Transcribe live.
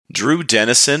Drew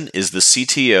Dennison is the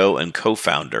CTO and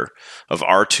co-founder of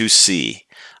R2C,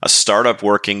 a startup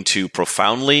working to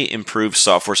profoundly improve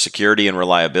software security and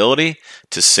reliability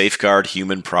to safeguard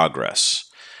human progress.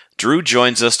 Drew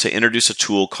joins us to introduce a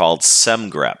tool called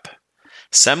SemGrep.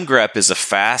 SemGrep is a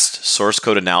fast source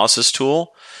code analysis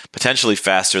tool, potentially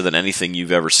faster than anything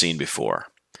you've ever seen before.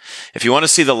 If you want to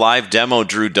see the live demo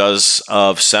Drew does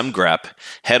of SemGrep,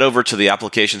 head over to the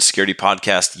Application Security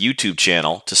Podcast YouTube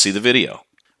channel to see the video.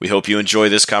 We hope you enjoy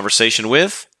this conversation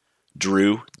with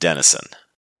Drew Dennison.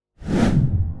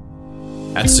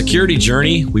 At Security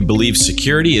Journey, we believe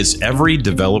security is every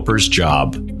developer's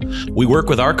job. We work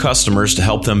with our customers to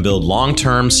help them build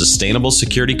long-term, sustainable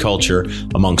security culture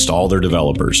amongst all their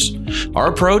developers. Our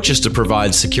approach is to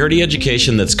provide security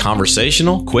education that's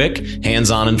conversational, quick,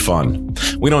 hands-on, and fun.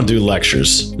 We don't do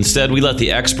lectures. Instead, we let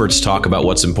the experts talk about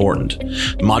what's important.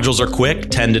 Modules are quick,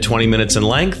 10 to 20 minutes in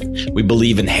length. We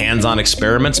believe in hands-on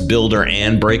experiments, builder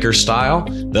and breaker style,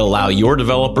 that allow your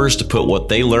developers to put what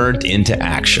they learned into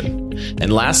action.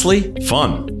 And lastly,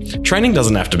 fun. Training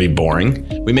doesn't have to be boring.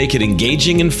 We make it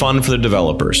engaging and fun for the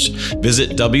developers.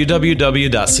 Visit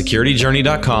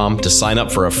www.securityjourney.com to sign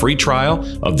up for a free trial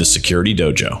of the Security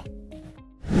Dojo.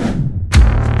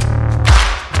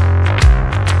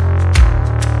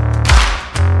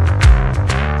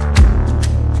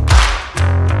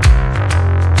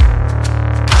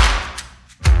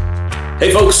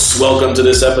 Hey folks, welcome to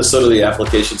this episode of the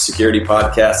Application Security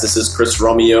Podcast. This is Chris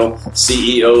Romeo,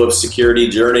 CEO of Security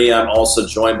Journey. I'm also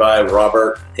joined by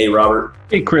Robert. Hey, Robert.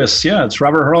 Hey, Chris. Yeah, it's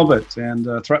Robert Hurlbut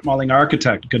and Threat Modeling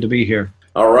Architect. Good to be here.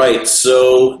 All right,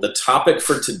 so the topic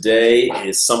for today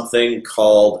is something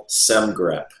called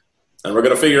SemGrep. And we're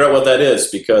going to figure out what that is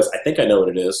because I think I know what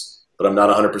it is, but I'm not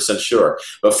 100% sure.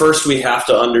 But first we have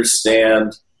to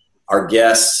understand our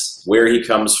guest, where he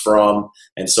comes from.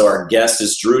 And so our guest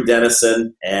is Drew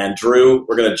Dennison. And Drew,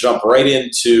 we're going to jump right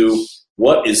into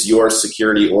what is your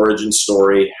security origin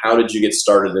story? How did you get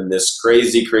started in this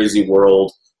crazy, crazy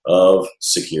world of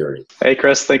security? Hey,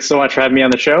 Chris. Thanks so much for having me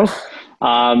on the show.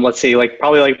 Let's see,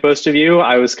 probably like most of you,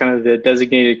 I was kind of the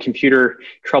designated computer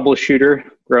troubleshooter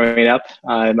growing up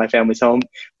in my family's home.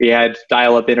 We had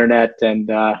dial-up internet and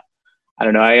I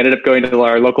ended up going to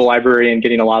our local library and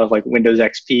getting a lot of Windows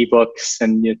XP books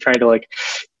and trying to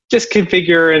just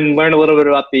configure and learn a little bit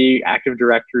about the Active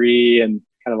Directory and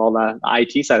kind of all the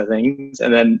IT side of things.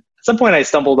 And then at some point I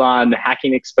stumbled on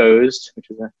Hacking Exposed, which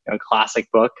is a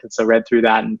classic book. And so read through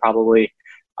that in probably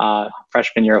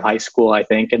freshman year of high school, I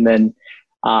think. And then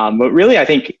what really I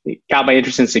think got my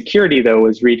interest in security though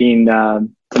was reading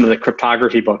some of the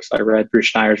cryptography books. I read Bruce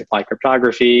Schneier's Applied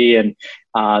Cryptography, and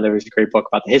there was a great book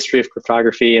about the history of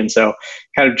cryptography. And so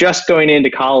kind of just going into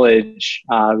college,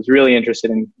 I was really interested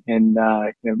in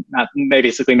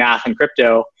basically math and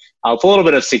crypto, with a little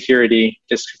bit of security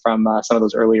just from some of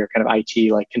those earlier kind of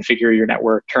IT, like configure your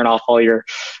network, turn off all your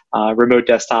remote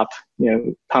desktop,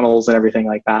 tunnels and everything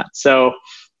like that. So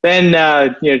then,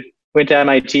 went to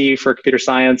MIT for computer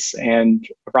science, and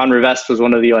Ron Rivest was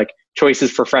one of the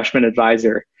choices for freshman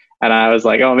advisor. And I was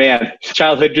like, oh man,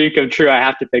 childhood dream come true. I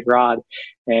have to pick Ron.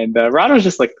 And Ron was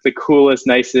just the coolest,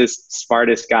 nicest,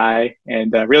 smartest guy,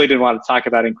 and really didn't want to talk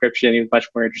about encryption. He was much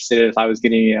more interested if I was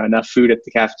getting enough food at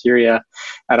the cafeteria.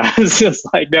 And I was just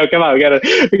like, no, come on, we gotta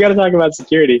talk about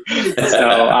security.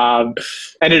 So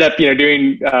ended up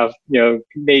doing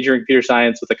major in computer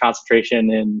science with a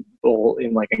concentration in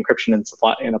encryption and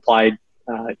applied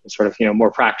sort of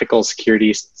more practical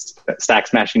security, stack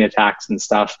smashing attacks and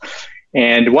stuff.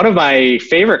 And one of my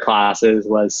favorite classes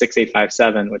was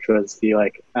 6857, which was the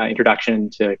introduction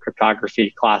to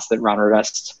cryptography class that Ron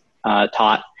Rivest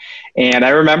taught. And I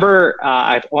remember,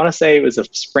 I want to say it was a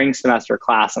spring semester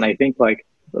class, and I think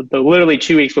literally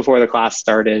 2 weeks before the class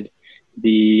started,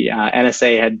 the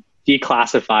NSA had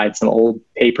declassified some old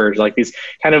papers, these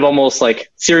kind of almost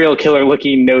serial killer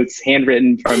looking notes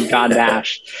handwritten from John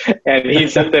Nash. And he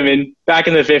sent them in back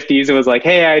in the 50s and was like,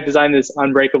 hey, I designed this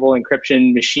unbreakable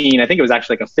encryption machine. I think it was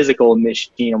actually a physical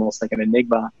machine, almost like an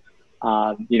Enigma.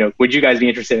 Would you guys be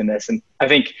interested in this? And I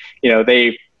think,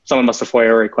 someone must have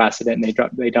FOIA requested it and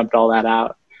they dumped all that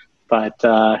out. But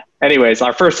anyways,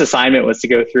 our first assignment was to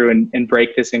go through and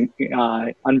break this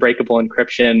unbreakable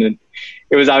encryption. And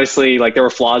it was obviously there were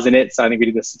flaws in it. So I think we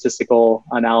did a statistical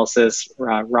analysis.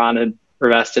 Ron had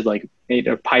Rivest did made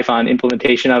a Python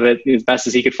implementation of it as best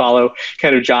as he could follow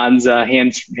kind of John's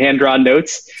hand-drawn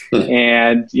notes.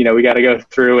 And, we got to go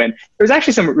through, and there was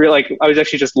actually some real, I was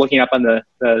actually just looking up on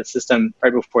the system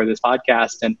right before this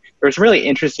podcast, and there were some really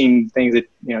interesting things that,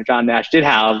 John Nash did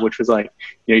have, which was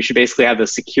you should basically have the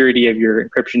security of your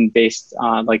encryption based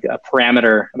on a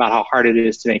parameter about how hard it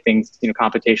is to make things,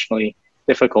 computationally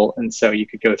difficult. And so you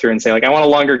could go through and say, I want a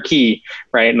longer key,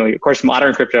 right? And of course,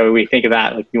 modern crypto, we think of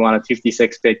that, you want a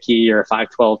 256-bit key or a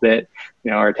 512-bit,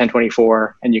 or a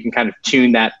 1024, and you can kind of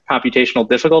tune that computational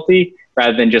difficulty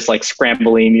rather than just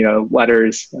scrambling,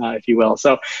 letters, if you will.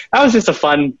 So that was just a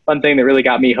fun thing that really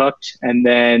got me hooked. And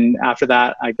then after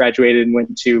that, I graduated and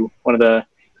went to one of the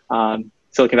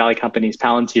Silicon Valley companies,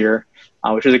 Palantir,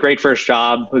 which was a great first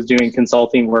job. Was doing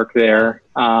consulting work there.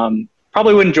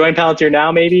 Probably wouldn't join Palantir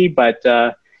now, maybe, but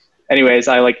anyways,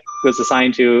 I was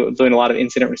assigned to doing a lot of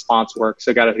incident response work.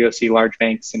 So got to go see large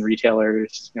banks and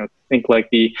retailers. Think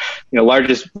the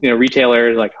largest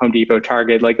retailers like Home Depot,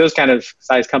 Target, those kind of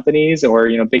size companies, or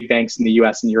big banks in the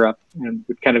U.S. and Europe, and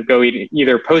would kind of go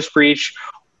either post breach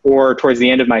or towards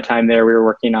the end of my time there, we were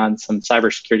working on some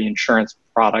cybersecurity insurance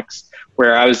products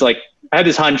where I was I had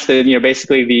this hunch that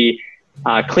basically the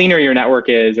cleaner your network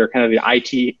is, or kind of the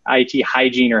IT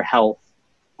hygiene or health,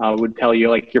 would tell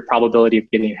you your probability of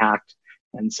getting hacked.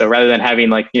 And so rather than having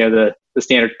the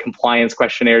standard compliance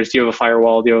questionnaires, do you have a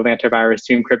firewall, do you have antivirus,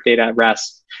 do you encrypt data at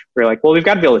rest? We're well, we've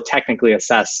got to be able to technically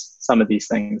assess some of these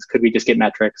things. Could we just get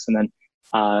metrics? And then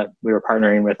we were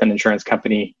partnering with an insurance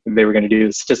company. They were going to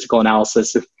do statistical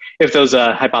analysis if those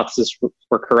hypotheses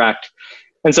were correct.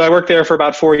 And so I worked there for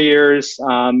about 4 years,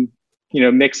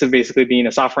 mix of basically being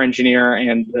a software engineer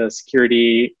and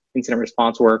security incident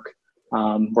response work.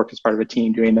 Worked as part of a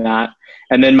team doing that.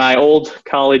 And then my old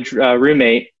college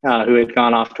roommate, who had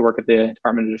gone off to work at the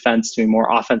Department of Defense doing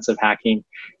more offensive hacking,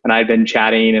 and I'd been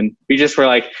chatting, and we just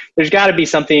were there's got to be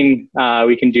something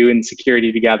we can do in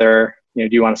security together. Do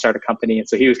you want to start a company? And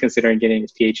so he was considering getting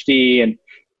his PhD, and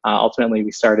ultimately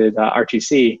we started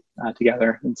R2C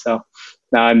together. And so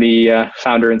now I'm the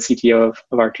founder and CTO of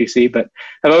R2C, but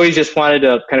I've always just wanted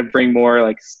to kind of bring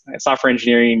more software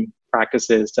engineering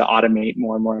practices to automate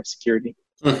more and more of security.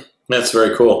 That's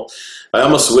very cool. I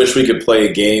almost wish we could play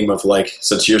a game of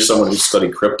since you're someone who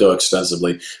studied crypto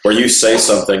extensively, where you say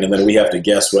something and then we have to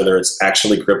guess whether it's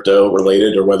actually crypto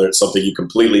related or whether it's something you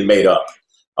completely made up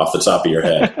off the top of your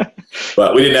head.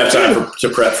 But we didn't have time to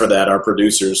prep for that. Our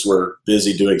producers were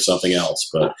busy doing something else,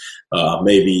 but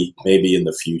maybe in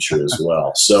the future as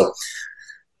well. So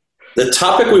the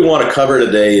topic we want to cover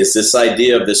today is this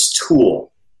idea of this tool.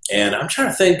 And I'm trying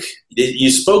to think,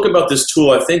 you spoke about this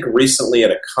tool, I think, recently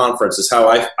at a conference, is how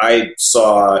I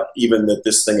saw even that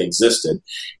this thing existed.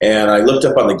 And I looked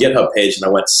up on the GitHub page and I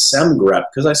went, SemGrep,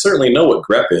 because I certainly know what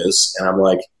grep is. And I'm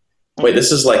like, wait,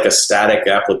 this is a static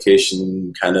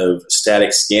application, kind of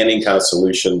static scanning kind of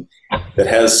solution that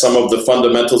has some of the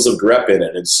fundamentals of grep in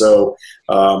it. And so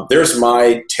there's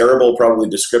my terrible, probably,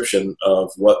 description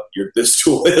of what this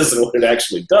tool is and what it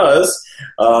actually does.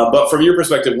 But from your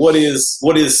perspective, what is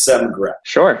SemGrep?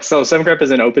 Sure. So SemGrep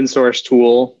is an open source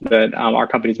tool that our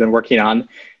company's been working on.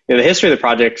 The history of the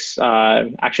project's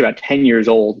actually about 10 years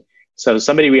old. So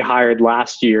somebody we hired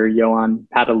last year, Yoann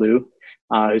Patalou,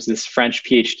 who's this French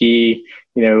PhD,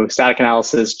 static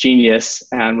analysis genius,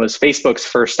 and was Facebook's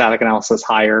first static analysis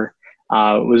hire.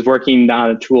 Was working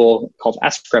on a tool called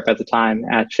sgrep at the time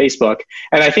at Facebook.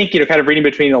 And I think, kind of reading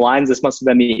between the lines, this must have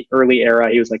been the early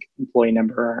era. He was employee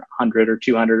number 100 or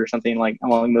 200 or something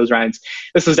along those lines.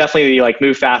 This was definitely the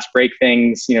move fast, break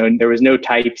things. There was no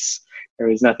types. There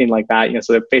was nothing like that.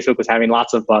 So Facebook was having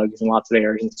lots of bugs and lots of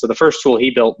errors. And so the first tool he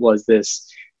built was this,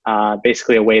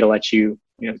 basically a way to let you,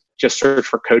 just search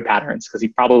for code patterns, because he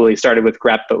probably started with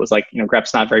grep, but was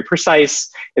grep's not very precise.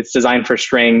 It's designed for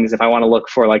strings. If I want to look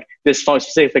for this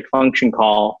specific function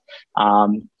call,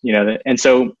 and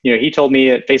so, he told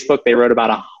me at Facebook, they wrote about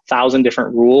 1,000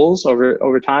 different rules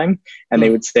over time. And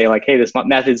they would say hey, this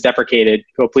method's deprecated.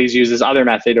 Go, please use this other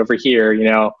method over here,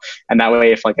 and that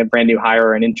way, if a brand new hire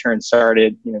or an intern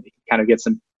started, they could kind of get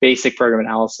some basic program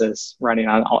analysis running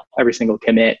on every single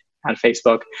commit on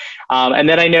Facebook. And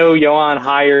then I know Yoann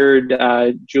hired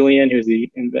Julian, who's the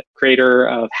creator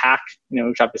of Hack,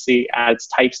 which obviously adds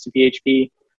types to PHP.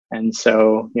 And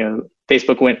so,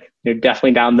 Facebook went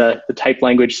definitely down the type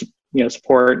language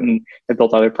support, and they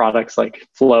built other products like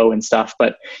Flow and stuff.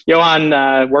 But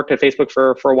Yoann worked at Facebook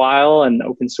for a while and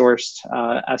open sourced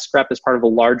sgrep as part of a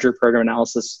larger program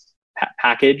analysis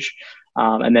package.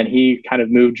 And then he kind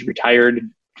of retired,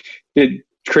 did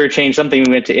career change, something.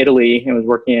 We went to Italy and was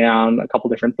working on a couple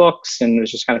different books, and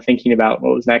was just kind of thinking about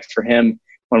what was next for him.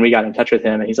 when we got in touch with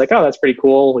him, and he's like, "Oh, that's pretty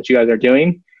cool what you guys are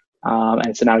doing."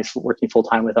 And so now he's working full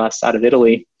time with us out of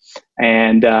Italy,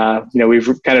 and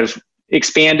we've kind of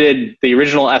expanded the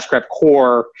original SGREP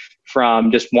core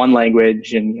from just one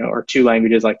language or two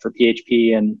languages, like for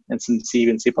PHP and some C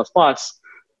and C++,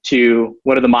 to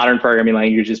what are the modern programming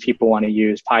languages people want to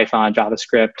use: Python,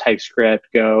 JavaScript, TypeScript,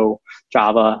 Go,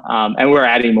 Java, and we're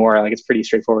adding more. Like, it's pretty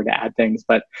straightforward to add things,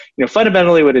 but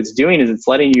fundamentally what it's doing is it's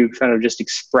letting you kind of just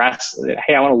express,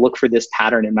 hey, I want to look for this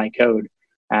pattern in my code,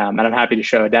 and I'm happy to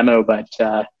show a demo. But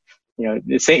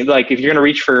the same, like if you're going to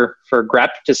reach for grep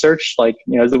to search, like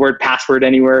is the word password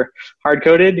anywhere hard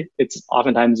coded? It's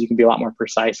oftentimes you can be a lot more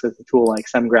precise with a tool like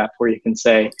SemGrep, where you can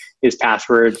say, is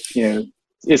password,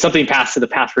 is something passed to the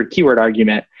password keyword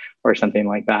argument or something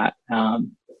like that.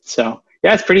 So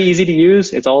yeah, it's pretty easy to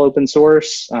use. It's all open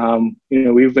source.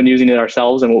 We've been using it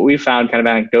ourselves, and what we've found kind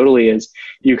of anecdotally is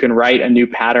you can write a new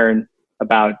pattern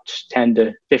about 10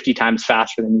 to 50 times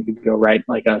faster than you could go write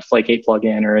like a Flake8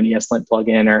 plugin or an ESLint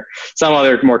plugin or some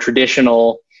other more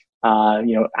traditional,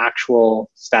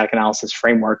 actual static analysis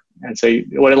framework. And so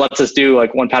what it lets us do,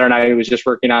 like one pattern I was just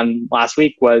working on last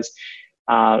week was,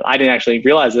 I didn't actually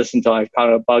realize this until I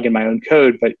caught a bug in my own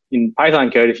code, but in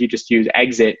Python code, if you just use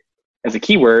exit as a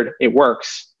keyword, it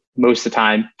works most of the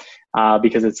time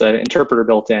because it's an interpreter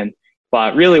built in.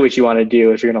 But really what you want to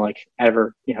do if you're going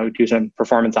to do some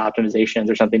performance optimizations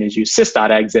or something is use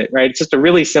sys.exit, right? It's just a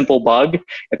really simple bug.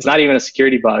 It's not even a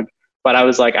security bug, but I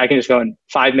was like, I can just go in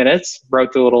 5 minutes,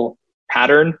 wrote the little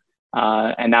pattern,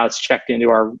 and now it's checked into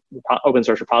our open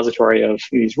source repository of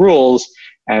these rules.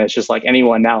 And it's just like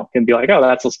anyone now can be like, oh,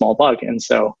 that's a small bug. And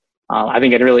so I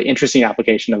think a really interesting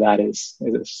application of that is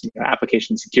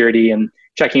application security and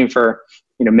checking for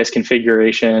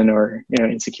misconfiguration or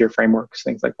insecure frameworks,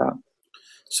 things like that.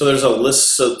 So there's a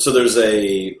list. So there's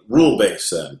a rule base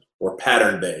then, or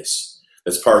pattern base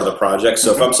that's part of the project.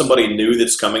 So if I'm somebody new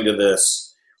that's coming to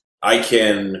this, I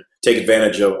can take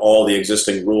advantage of all the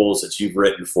existing rules that you've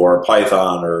written for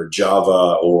Python or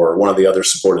Java or one of the other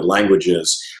supported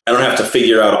languages. I don't have to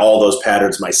figure out all those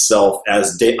patterns myself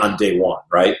on day one,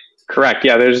 right? Correct.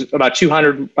 Yeah, there's about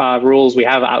 200 rules we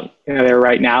have out there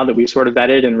right now that we've sort of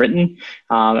vetted and written,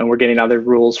 and we're getting other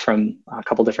rules from a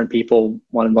couple different people.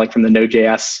 One like from the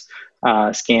Node.js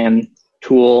scan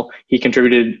tool, he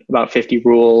contributed about 50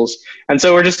 rules, and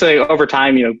so we're just over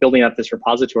time, building up this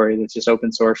repository that's just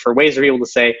open source for ways for people to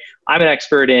say, I'm an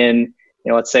expert in,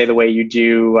 let's say the way you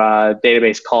do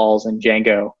database calls in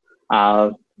Django.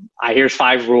 Here's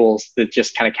 5 rules that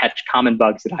just kind of catch common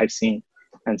bugs that I've seen.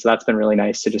 And so that's been really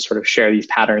nice to just sort of share these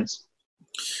patterns.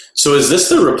 So is this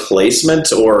the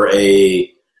replacement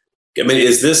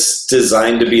is this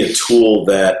designed to be a tool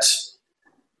that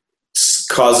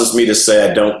causes me to say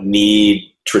I don't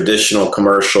need traditional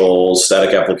commercial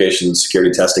static application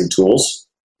security testing tools?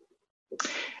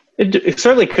 It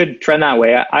certainly could trend that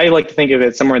way. I like to think of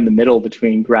it somewhere in the middle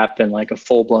between grep and like a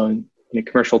full-blown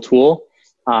commercial tool.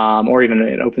 Or even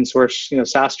an open source,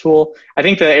 SaaS tool. I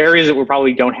think the areas that we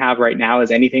probably don't have right now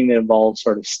is anything that involves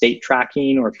sort of state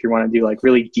tracking, or if you want to do like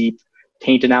really deep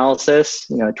taint analysis,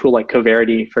 a tool like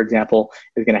Coverity, for example,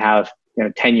 is going to have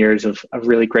 10 years of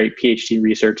really great PhD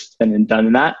research that's been done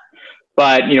in that.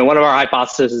 But one of our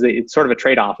hypotheses is that it's sort of a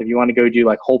trade-off. If you want to go do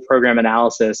like whole program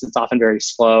analysis, it's often very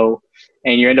slow,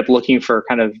 and you end up looking for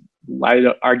kind of, I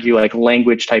would argue, like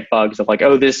language type bugs of like,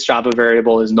 oh, this Java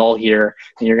variable is null here,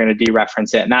 and you're going to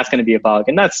dereference it, and that's going to be a bug,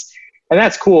 and that's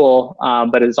cool,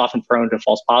 but it's often prone to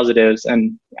false positives.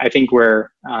 And I think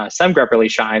where SemGrep really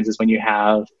shines is when you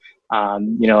have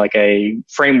like a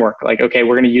framework, like, okay,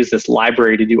 we're going to use this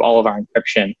library to do all of our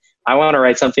encryption. I want to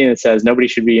write something that says nobody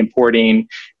should be importing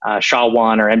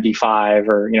SHA-1 or MD5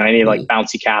 or any like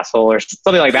bouncy castle or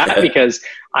something like that, because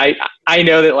I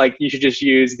know that like you should just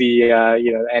use the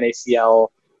NACL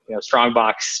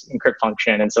strongbox encrypt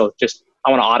function, and so just I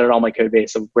want to audit all my code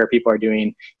base of where people are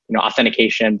doing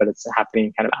authentication, but it's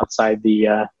happening kind of outside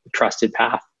the trusted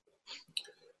path.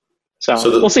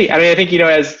 So we'll see. I think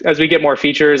as we get more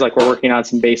features, like we're working on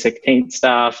some basic taint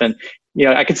stuff, and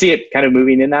I could see it kind of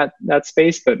moving in that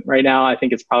space, but right now I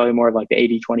think it's probably more of like the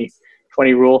 80-20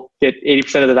 rule. Get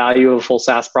 80% of the value of a full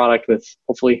SaaS product with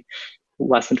hopefully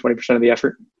less than 20% of the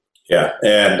effort. Yeah,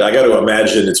 and I got to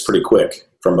imagine it's pretty quick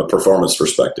from a performance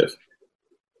perspective.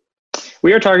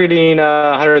 We are targeting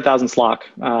 100,000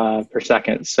 SLOC per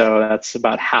second, so that's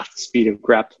about half the speed of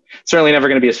grep. Certainly never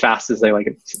going to be as fast as they like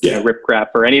rip grep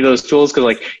or any of those tools, because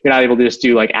like you're not able to just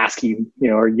do like ASCII,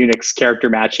 or Unix character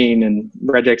matching and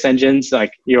regex engines.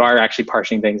 Like you are actually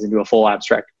parsing things into a full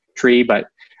abstract tree, but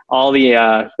all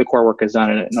the core work is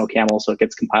done in OCaml, so it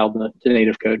gets compiled to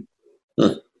native code.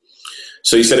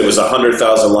 So you said it was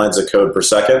 100,000 lines of code per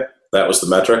second. That was the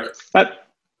metric?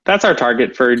 That's our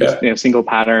target for just single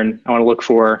pattern. I want to look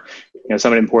for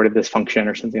someone imported this function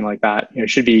or something like that. It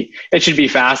should be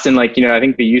fast. And I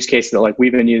think the use case that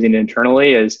we've been using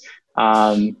internally is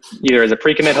either as a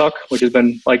pre-commit hook, which has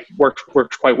been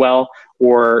worked quite well,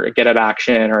 or a GitHub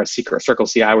action or a Circle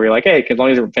CI where you're hey, as long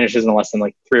as it finishes in less than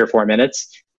 3 or 4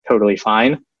 minutes, totally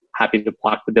fine. Happy to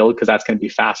block the build because that's going to be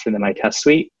faster than my test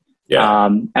suite. Yeah.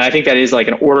 And I think that is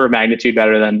an order of magnitude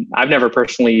better than I've never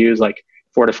personally used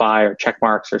Fortify or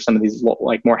Checkmarks or some of these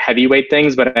more heavyweight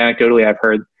things, but anecdotally I've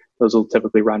heard those will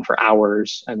typically run for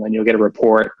hours, and then you'll get a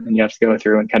report and you have to go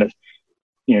through and kind of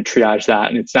triage that,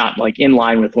 and it's not in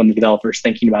line with when the developer's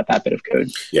thinking about that bit of code.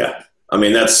 Yeah. I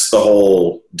mean, that's the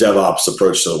whole DevOps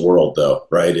approach to the world though,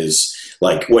 right? Is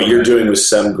what you're doing with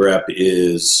SemGrep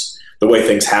is the way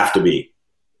things have to be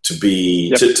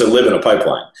to live in a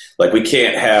pipeline. You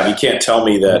can't tell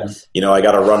me that, I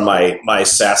got to run my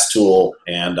SaaS tool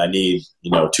and I need,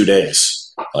 2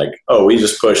 days. We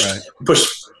just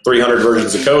pushed 300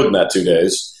 versions of code in that 2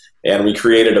 days. And we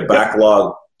created a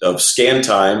backlog of scan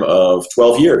time of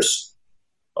 12 years,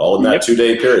 all in that 2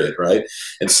 day period. Right.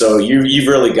 And so you've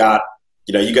really got,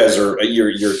 you guys are,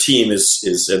 your team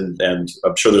is, and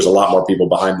I'm sure there's a lot more people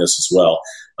behind this as well.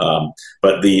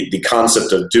 But the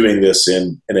concept of doing this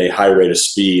in a high rate of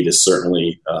speed is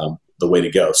certainly the way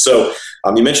to go. So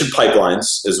you mentioned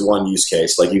pipelines as one use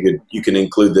case. You can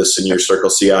include this in your Circle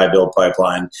CI build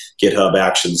pipeline, GitHub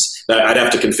Actions. Now, I'd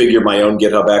have to configure my own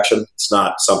GitHub action. It's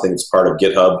not something that's part of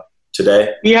GitHub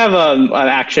today. We have an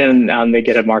action on the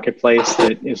GitHub Marketplace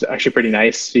that is actually pretty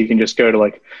nice. So you can just go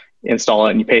to install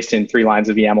it and you paste in 3 lines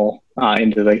of YAML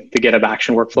into the GitHub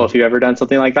action workflow if you've ever done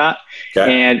something like that.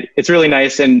 Okay. And it's really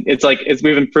nice, and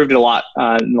we've improved it a lot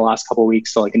in the last couple of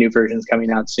weeks, so a new version is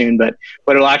coming out soon. But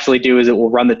what it'll actually do is it will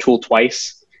run the tool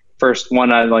twice. First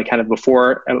one on kind of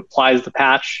before it applies the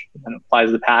patch, and then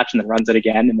applies the patch and then runs it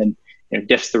again, and then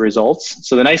diffs the results.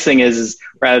 So the nice thing is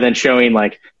rather than showing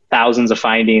thousands of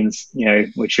findings,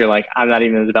 which you're I'm not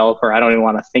even a developer, I don't even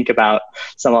want to think about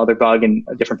some other bug in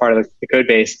a different part of the code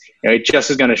base. It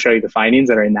just is going to show you the findings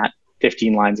that are in that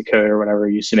 15 lines of code or whatever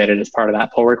you submitted as part of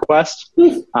that pull request,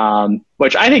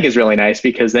 which I think is really nice,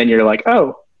 because then you're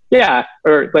oh yeah,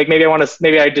 or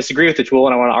maybe I disagree with the tool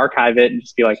and I want to archive it and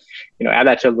just be add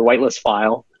that to the whitelist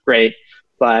file. Great.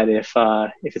 But if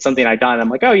it's something I've done,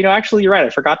 I'm actually you're right, I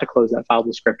forgot to close that file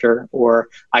descriptor. Or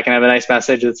I can have a nice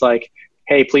message that's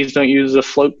hey, please don't use a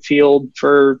float field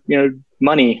for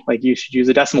money. You should use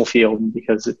a decimal field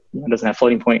because it doesn't have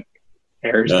floating point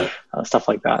errors, stuff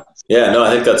like that. Yeah, no, I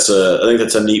think that's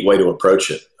a neat way to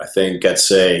approach it. I think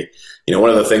that's one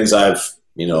of the things I've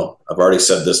already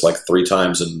said this 3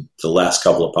 times in the last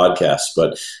couple of podcasts,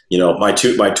 but my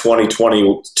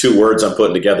 2022 words I'm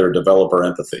putting together are developer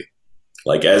empathy.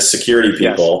 As security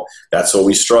people, that's what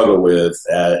we struggle with,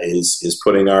 is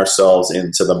putting ourselves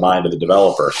into the mind of the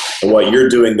developer. And what you're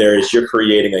doing there is you're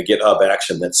creating a GitHub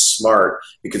action that's smart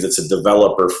because it's a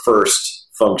developer first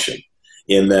function,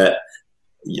 in that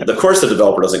of course the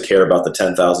developer doesn't care about the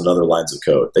 10,000 other lines of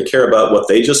code. They care about what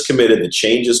they just committed, the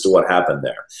changes to what happened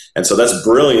there. And so that's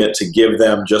brilliant to give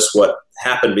them just what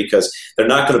happened, because they're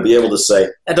not going to be able to say,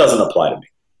 that doesn't apply to me.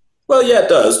 Well, yeah, it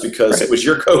does, because it was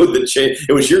your code that changed.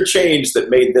 It was your change that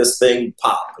made this thing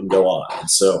pop and go on. And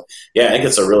so, yeah, I think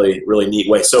it's a really, really neat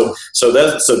way. So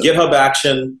GitHub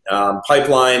action,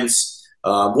 pipelines.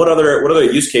 What other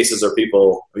use cases are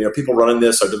people running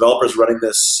this? Are developers running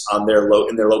this on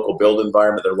in their local build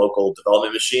environment, their local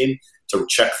development machine, to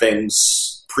check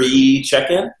things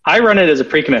pre-check-in? I run it as a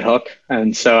pre-commit hook,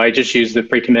 and so I just use the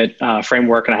pre-commit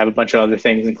framework, and I have a bunch of other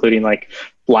things, including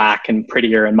Black and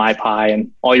Prettier and MyPy and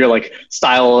all your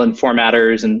style and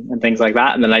formatters and things like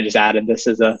that. And then I just added this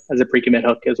as a pre-commit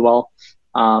hook as well.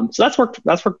 So that's worked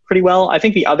pretty well. I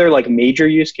think the other major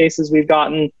use cases we've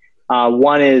gotten,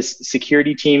 one is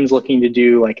security teams looking to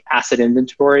do asset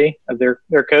inventory of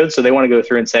their code. So they want to go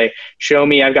through and say, show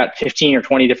me, I've got 15 or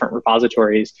 20 different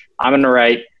repositories. I'm going to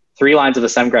write 3 lines of a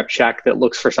SemGrep check that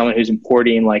looks for someone who's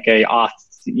importing a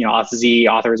auth-z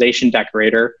authorization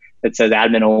decorator that says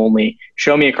admin only.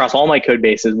 Show me across all my code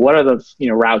bases, what are the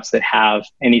routes that have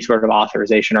any sort of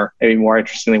authorization, or maybe more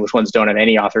interestingly, which ones don't have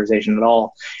any authorization at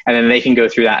all. And then they can go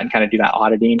through that and kind of do that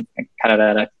auditing kind of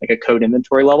at a code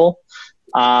inventory level.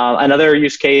 Another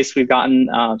use case we've gotten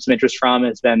some interest from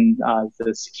has been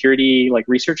the security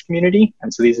research community.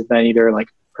 And so these have been either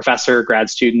professor, grad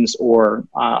students, or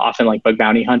often bug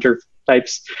bounty hunter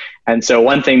types. And so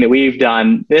one thing that we've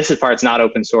done, this part's not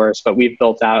open source, but we've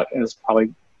built out, and it's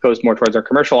probably goes more towards our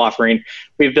commercial offering,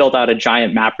 we've built out a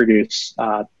giant MapReduce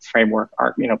framework,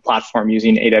 our platform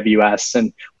using AWS,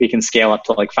 and we can scale up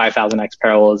to like 5,000x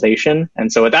parallelization.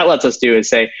 And so what that lets us do is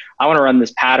say, I want to run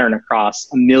this pattern across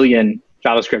 1 million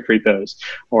JavaScript repos,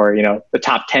 or the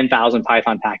top 10,000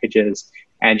 Python packages,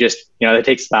 and just it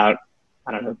takes about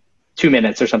 2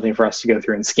 minutes or something for us to go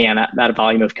through and scan that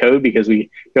volume of code, because we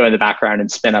go in the background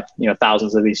and spin up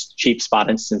thousands of these cheap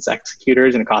spot instance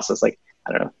executors, and it costs us like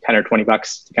 $10 or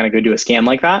 $20 to kind of go do a scan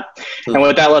like that. Mm-hmm. And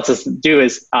what that lets us do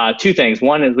is two things.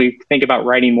 One is we think about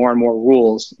writing more and more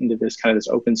rules into this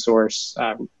open source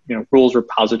rules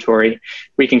repository.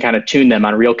 We can kind of tune them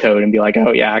on real code and be like,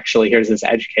 oh yeah, actually here's this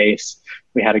edge case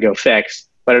we had to go fix.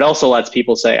 But it also lets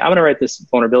people say, I'm going to write this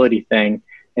vulnerability thing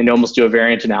and almost do a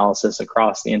variant analysis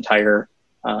across the entire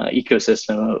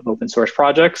ecosystem of open source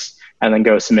projects, and then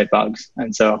go submit bugs.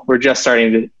 And so we're just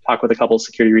starting to talk with a couple of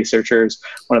security researchers.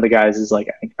 One of the guys is like,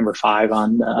 I think, number 5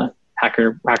 on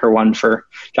HackerOne for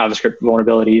JavaScript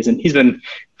vulnerabilities, and he's been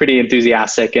pretty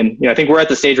enthusiastic. And I think we're at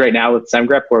the stage right now with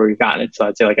SemGrep where we've gotten it to,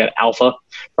 I'd say, like an alpha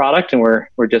product, and we're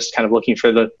just kind of looking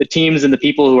for the teams and the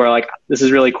people who are like, this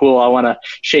is really cool, I want to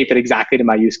shape it exactly to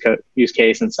my use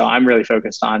case. And so I'm really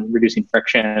focused on reducing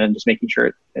friction and just making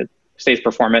sure it stays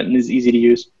performant and is easy to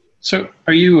use. So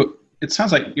it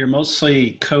sounds like you're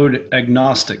mostly code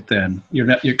agnostic then,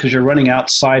 because you're running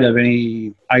outside of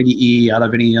any IDE, out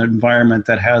of any environment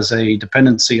that has a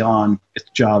dependency on it's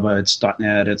Java, it's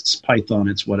 .NET, it's Python,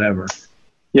 it's whatever.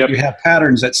 Yep. You have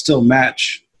patterns that still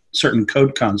match certain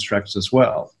code constructs as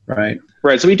well, right?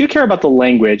 Right. So we do care about the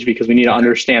language because we need to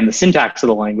understand the syntax of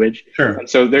the language. Sure. And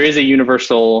so there is a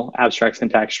universal abstract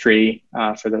syntax tree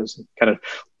for those who kind of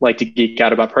like to geek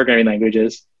out about programming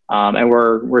languages. And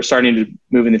we're starting to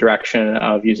move in the direction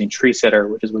of using TreeSitter,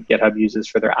 which is what GitHub uses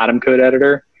for their Atom code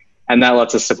editor. And that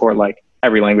lets us support like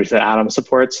every language that Atom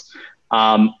supports.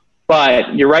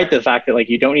 But you're right, the fact that like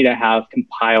you don't need to have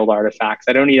compiled artifacts.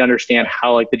 I don't need to understand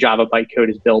how like the Java bytecode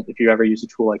is built if you ever use a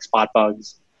tool like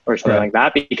Spotbugs or something like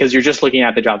that, because you're just looking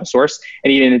at the Java source,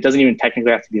 and it doesn't even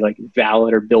technically have to be like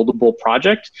valid or buildable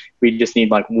project. We just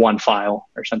need like one file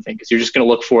or something, because you're just going to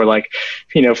look for like,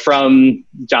 from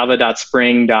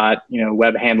java.spring.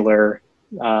 Web handler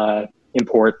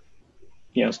import,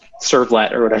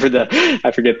 servlet or whatever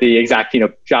I forget the exact,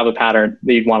 Java pattern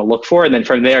that you'd want to look for. And then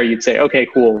from there you'd say, okay,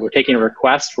 cool, we're taking a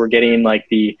request, we're getting like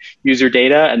the user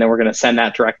data, and then we're going to send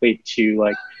that directly to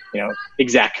like,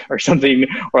 exec or something,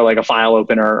 or like a file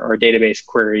opener or a database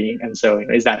query. And so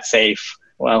is that safe?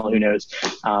 Well, who knows?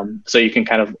 So you can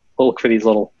kind of look for these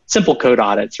little simple code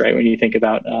audits, right? When you think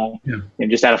about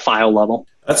just at a file level.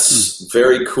 That's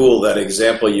very cool. That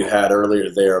example you had earlier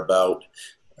there about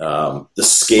the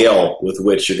scale with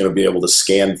which you're going to be able to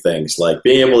scan things, like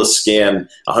being able to scan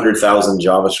 100,000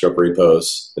 JavaScript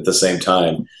repos at the same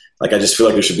time. Like, I just feel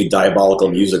like there should be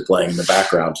diabolical music playing in the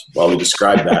background while we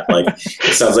describe that. Like,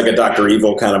 it sounds like a Dr.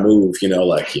 Evil kind of move,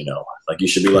 like you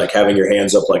should be like having your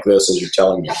hands up like this as you're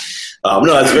telling me. No,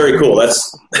 that's very cool.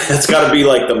 That's got to be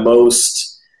like the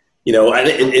most, and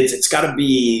it's got to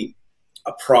be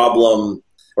a problem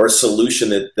or a solution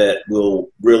that will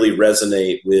really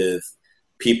resonate with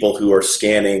people who are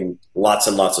scanning lots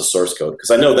and lots of source code. Because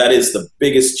I know that is the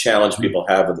biggest challenge people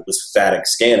have with static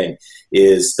scanning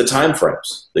is the time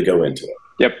frames that go into it.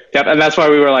 Yep. And that's why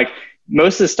we were like,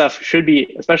 most of this stuff should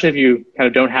be, especially if you kind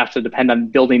of don't have to depend on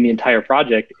building the entire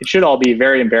project, it should all be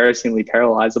very embarrassingly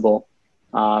parallelizable.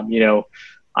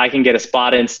 I can get a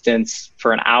Spot instance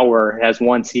for an hour. It has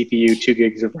 1 CPU, 2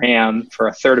 gigs of RAM for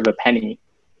a third of a penny.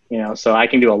 So I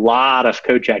can do a lot of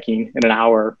code checking in an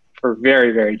hour for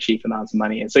very, very cheap amounts of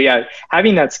money. And so,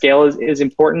 having that scale is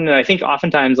important. And I think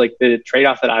oftentimes like the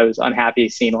trade-off that I was unhappy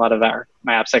seeing a lot of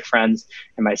my AppSec friends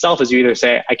and myself is you either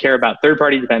say, I care about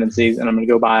third-party dependencies and I'm going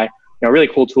to go buy a really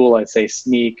cool tool, I'd say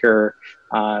Sneak or,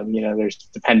 there's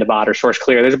Dependabot or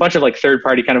SourceClear. There's a bunch of like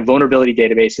third-party kind of vulnerability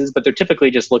databases, but they're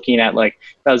typically just looking at like,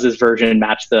 does this version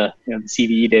match the, the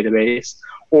CVE database?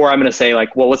 Or I'm going to say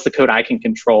like, well, what's the code I can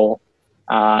control?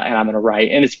 And I'm going to write.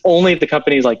 And it's only the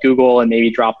companies like Google and maybe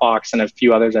Dropbox and a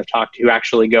few others I've talked to who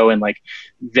actually go and like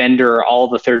vendor all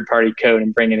the third-party code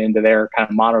and bring it into their kind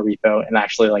of mono repo and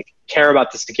actually like care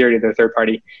about the security of their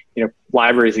third-party,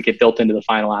 libraries that get built into the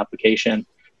final application.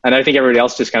 And I think everybody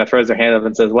else just kind of throws their hand up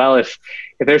and says, well, if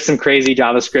there's some crazy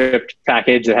JavaScript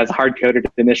package that has a hard-coded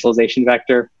initialization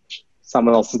vector,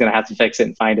 someone else is going to have to fix it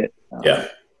and find it.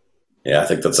 Yeah, I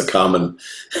think that's a common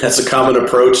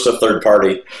approach to third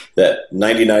party that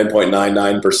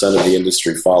 99.99% of the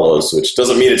industry follows, which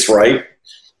doesn't mean it's right,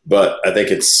 but I think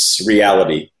it's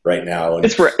reality right now. And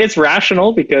it's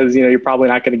rational because you're probably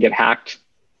not going to get hacked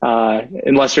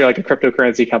unless you're like a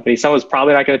cryptocurrency company, someone's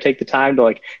probably not going to take the time to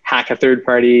like hack a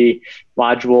third-party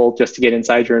module just to get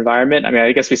inside your environment. I mean,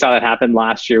 I guess we saw that happen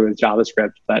last year with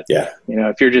JavaScript, but yeah,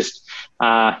 if you're just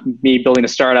me building a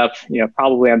startup,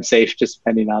 probably I'm safe just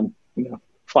depending on,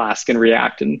 Flask and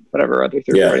React and whatever other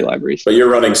third-party libraries. But you're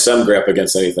running SemGrep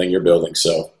against anything you're building,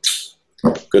 so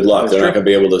good luck. They're not going to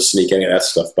be able to sneak any of that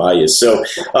stuff by you. So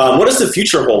what does the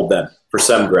future hold then for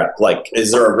SemGrep? Like,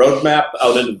 is there a roadmap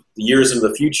out in years into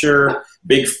the future,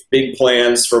 big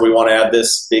plans for we want to add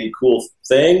this big cool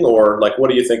thing, or like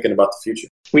what are you thinking about the future?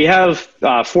 We have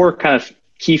 4 kind of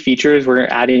key features we're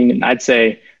adding, and I'd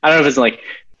say, I don't know if it's like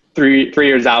 3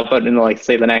 years out, but in like,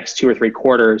 say, the next 2 or 3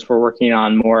 quarters, we're working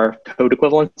on more code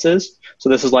equivalences. So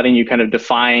this is letting you kind of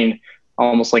define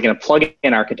almost like in a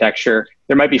plugin architecture,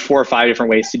 there might be 4 or 5 different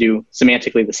ways to do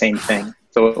semantically the same thing.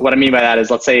 So what I mean by that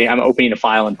is, let's say I'm opening a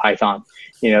file in Python.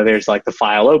 There's like the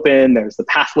file open, there's the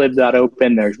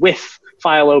pathlib.open, there's with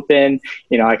file open,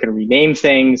 I can rename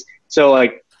things. So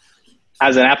like,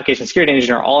 as an application security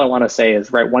engineer, all I want to say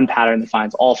is write one pattern that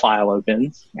finds all file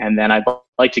opens. And then I'd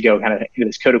like to go kind of into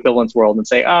this code equivalence world and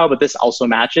say, oh, but this also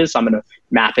matches. So I'm going to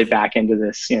map it back into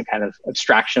this, kind of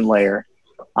abstraction layer.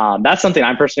 That's something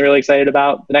I'm personally really excited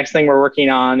about. The next thing we're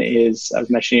working on is, I was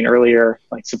mentioning earlier,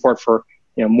 like support for,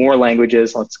 more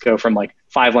languages. Let's go from like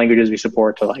 5 languages we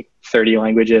support to like 30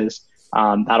 languages.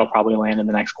 That'll probably land in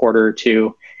the next quarter or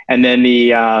 2. And then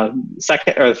the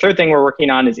third thing we're working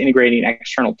on is integrating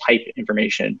external type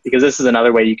information, because this is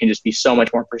another way you can just be so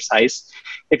much more precise.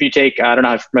 If you take, I don't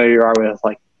know how familiar you are with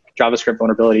like JavaScript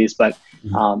vulnerabilities, but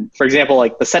for example,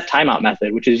 like the set timeout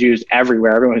method, which is used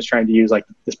everywhere. Everyone is trying to use like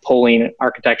this polling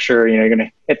architecture. You're going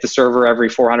to hit the server every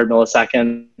 400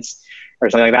 milliseconds or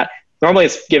something like that. Normally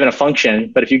it's given a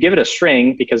function, but if you give it a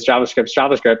string, because JavaScript's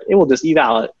JavaScript, it will just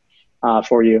eval it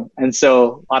for you. And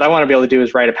so what I want to be able to do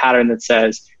is write a pattern that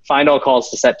says, find all calls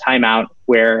to set timeout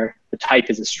where the type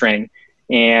is a string.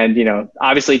 And,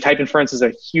 obviously type inference is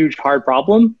a huge, hard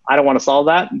problem. I don't want to solve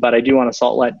that, but I do want to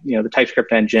let, the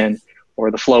TypeScript engine or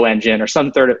the Flow engine or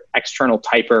some third external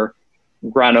typer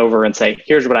run over and say,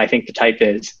 here's what I think the type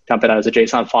is, dump it out as a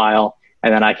JSON file,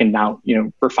 and then I can now,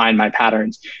 refine my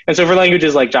patterns. And so for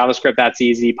languages like JavaScript, that's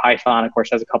easy. Python, of course,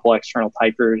 has a couple external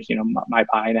typers,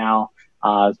 MyPy now.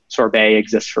 Sorbet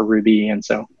exists for Ruby. And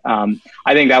so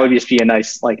I think that would just be a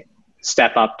nice like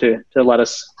step up to let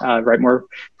us write more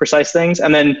precise things.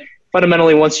 And then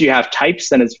fundamentally, once you have types,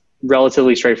 then it's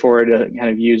relatively straightforward to kind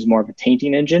of use more of a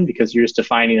tainting engine, because you're just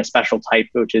defining a special type,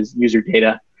 which is user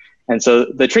data. And so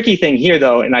the tricky thing here,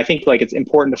 though, and I think like it's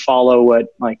important to follow what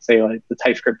like say like the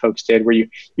TypeScript folks did, where you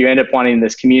end up wanting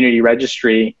this community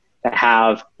registry that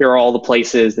have, here are all the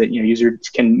places that users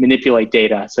can manipulate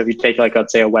data. So if you take like,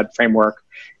 let's say a web framework,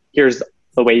 here's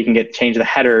the way you can change the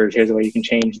headers, here's the way you can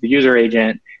change the user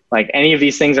agent. Like any of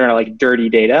these things are like dirty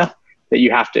data that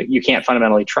you can't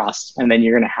fundamentally trust. And then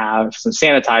you're going to have some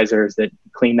sanitizers that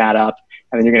clean that up.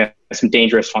 And then you're going to have some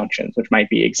dangerous functions, which might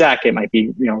be exec, it might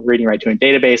be, reading right to a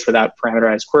database without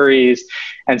parameterized queries.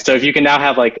 And so if you can now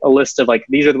have like a list of like,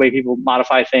 these are the way people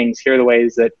modify things, here are the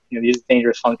ways that, these are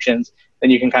dangerous functions, then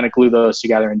you can kind of glue those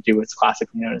together and do what's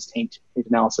classically known as taint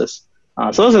analysis.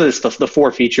 So those are the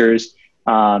 4 features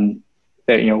that,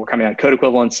 we're coming out: code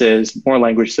equivalences, more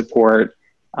language support,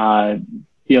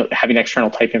 having external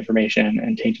type information,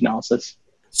 and taint analysis.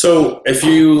 So if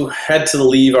you had to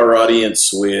leave our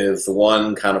audience with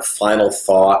one kind of final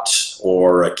thought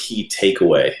or a key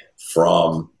takeaway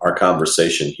from our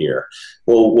conversation here,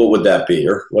 well, what would that be,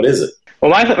 or what is it?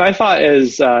 Well, my thought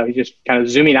is just kind of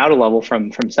zooming out a level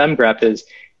from SemGrep is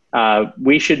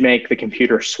we should make the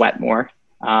computer sweat more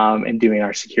in doing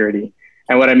our security.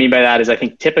 And what I mean by that is I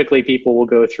think typically people will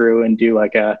go through and do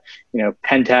like a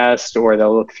pen test, or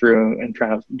they'll look through and try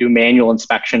to do manual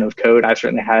inspection of code. I've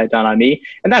certainly had it done on me,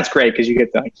 and that's great because you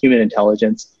get the human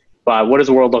intelligence. But what does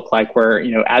the world look like where,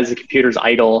 as the computer's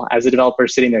idle, as the developer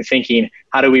is sitting there thinking,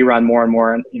 how do we run more and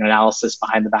more analysis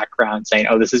behind the background, saying,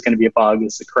 oh, this is going to be a bug,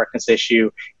 this is a correctness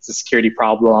issue, it's a security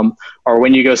problem. Or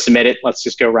when you go submit it, let's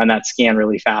just go run that scan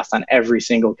really fast on every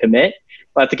single commit.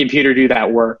 Let the computer do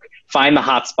that work, find the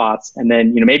hotspots, and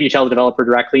then maybe you tell the developer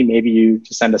directly, maybe you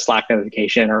just send a Slack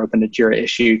notification or open a Jira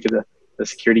issue to the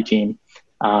security team.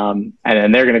 And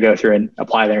then they're going to go through and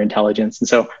apply their intelligence. And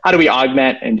so how do we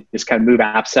augment and just kind of move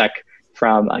AppSec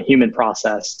from a human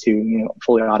process to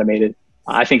fully automated?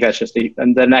 I think that's just the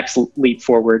next leap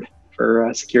forward for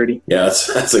security. Yeah,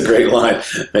 that's a great line.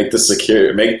 Make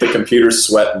the computer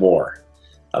sweat more.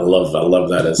 I love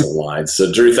that as a line.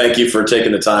 So Drew, thank you for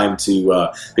taking the time to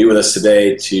be with us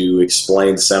today to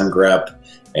explain SemGrep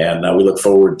And we look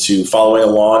forward to following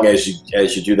along as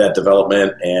you do that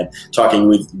development and talking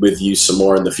with you some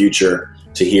more in the future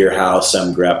to hear how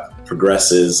SEMGREP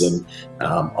progresses and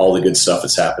all the good stuff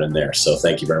that's happening there. So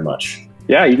thank you very much.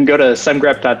 Yeah, you can go to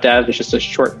semgrep.dev. It's just a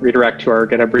short redirect to our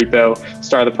GitHub repo,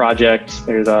 start the project.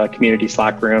 There's a community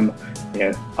Slack room.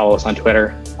 Follow us on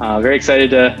Twitter. Very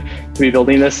excited to be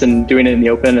building this and doing it in the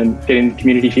open and getting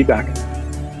community feedback.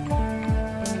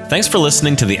 Thanks for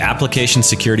listening to the Application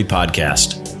Security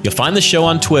Podcast. You'll find the show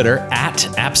on Twitter at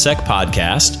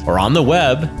AppSecPodcast or on the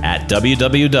web at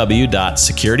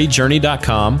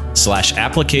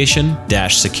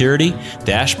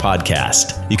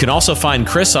www.securityjourney.com/application-security-podcast. You can also find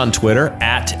Chris on Twitter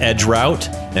at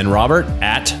EdgeRoute and Robert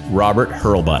at Robert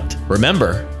Hurlbut.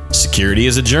 Remember, security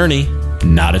is a journey,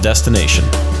 not a destination.